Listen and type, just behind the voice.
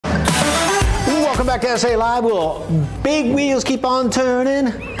Welcome back to SA Live. Will big wheels keep on turning?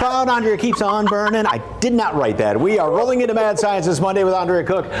 Proud Andrea keeps on burning. I did not write that. We are rolling into Mad Science this Monday with Andrea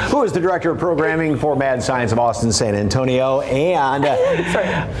Cook, who is the Director of Programming for Mad Science of Austin, San Antonio. And,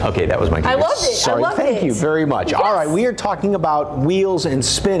 okay, that was my I loved it. Sorry, thank you very much. Yes. All right, we are talking about wheels and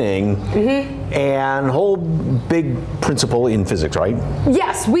spinning and whole big principle in physics, right?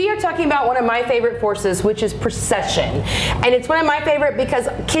 Yes, we are talking about one of my favorite forces, which is precession. And it's one of my favorite because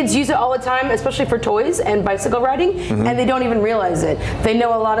kids use it all the time, especially for toys and bicycle riding, and they don't even realize it. They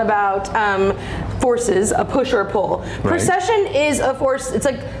know a lot about forces, a push or a pull. Right. Precession is a force, it's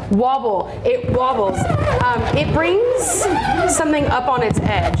like wobble, it wobbles. It brings something up on its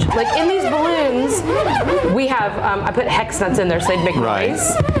edge. Like in these balloons, we have, I put hex nuts in there so they'd make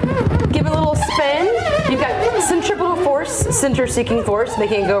noise. Give it a little spin. You've got centripetal force, center-seeking force,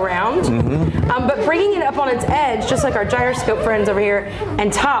 making it go round. But bringing it up on its edge, just like our gyroscope friends over here,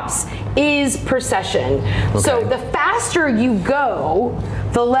 and tops, is precession. Okay. So the faster you go,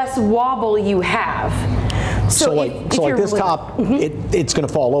 the less wobble you have. So like this top, it's going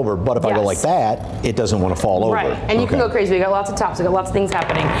to fall over, but if I go like that, it doesn't want to fall over. Right, and you can go crazy. We got lots of tops, we got lots of things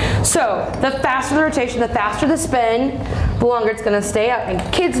happening. So the faster the rotation, the faster the spin, the longer it's going to stay up.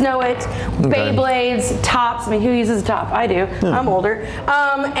 And kids know it. Beyblades, tops. I mean, who uses a top? I do. I'm older.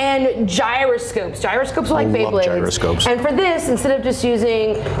 And gyroscopes. Gyroscopes are like Beyblades. Gyroscopes. And for this, instead of just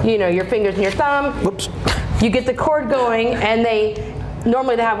using, you know, your fingers and your thumb, you get the cord going, and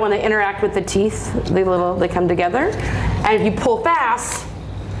normally they have one that interact with the teeth. They come together, and if you pull fast,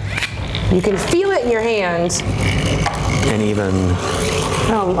 you can feel it in your hand. And even.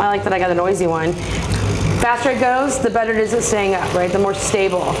 Oh, I like that I got a noisy one. Faster it goes, the better it is at staying up, right? The more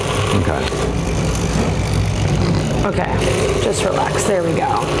stable. Okay, just relax, there we go.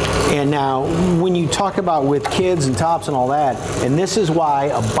 And now, when you talk about with kids and tops and all that, and this is why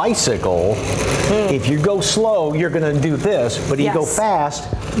a bicycle, if you go slow, you're gonna do this, but if you go fast,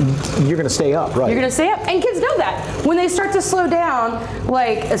 you're gonna stay up, right? You're gonna stay up, and kids know that. When they start to slow down,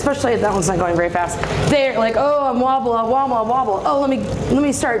 like, especially if that one's not going very fast, they're like, oh, I'm wobble, I'll wobble, I'll wobble. Oh, let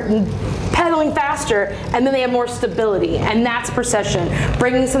me start pedaling faster, and then they have more stability, and that's precession,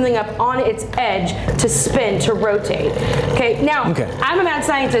 bringing something up on its edge to spin, to rotate. Okay, now, I'm a mad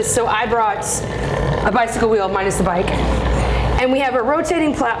scientist, so I brought a bicycle wheel minus the bike, and we have a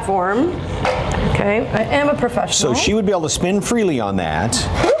rotating platform. Okay, I am a professional. So she would be able to spin freely on that.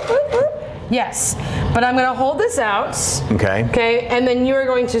 Yes, but I'm gonna hold this out. Okay. Okay, and then you're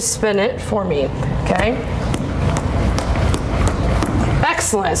going to spin it for me, okay?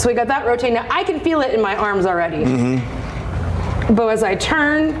 Excellent, so we got that rotating. Now I can feel it in my arms already. But as I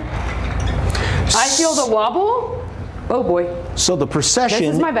turn, I feel the wobble. Oh boy. So the precession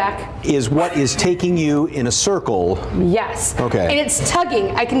this is my back. Is what is taking you in a circle. Yes. Okay. And it's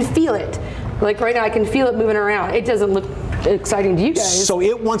tugging, I can feel it. Like right now I can feel it moving around. It doesn't look exciting to you guys. So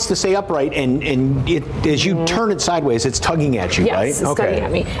it wants to stay upright, and as you turn it sideways, it's tugging at you, right? Yes, it's tugging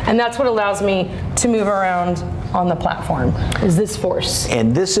at me. And that's what allows me to move around on the platform, is this force.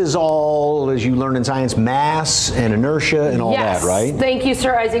 And this is all, as you learn in science, mass and inertia and all that, right? Thank you,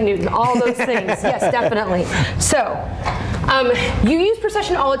 Sir Isaac Newton. All those things. Yes, definitely. So, you use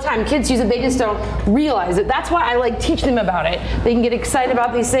precession all the time. Kids use it, they just don't realize it. That's why I like teaching them about it. They can get excited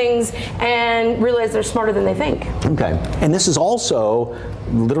about these things and realize they're smarter than they think. Okay. And this is also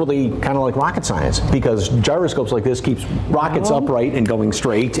literally kind of like rocket science, because gyroscopes like this keeps rockets upright and going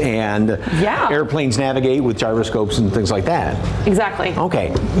straight, and airplanes navigate with gyroscopes and things like that. Exactly.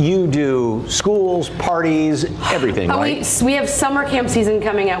 Okay. You do schools, parties, everything, right? We have summer camp season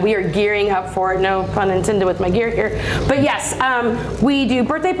coming out. We are gearing up for it. No pun intended with my gear here. But yes, we do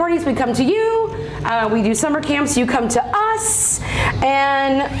birthday parties. We come to you. We do summer camps. You come to us.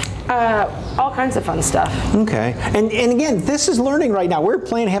 And all kinds of fun stuff. Okay. And again, this is learning right now. We're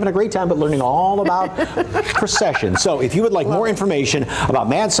having a great time, but learning all about precession. So if you would like more information about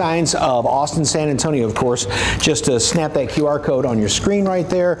Mad Science of Austin, San Antonio, of course, just snap that QR code on your screen right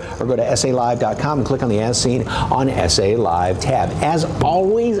there, or go to salive.com and click on the As Seen on SA Live tab. As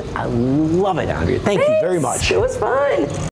always, I love it, Andrea. Thank you very much. It was fun.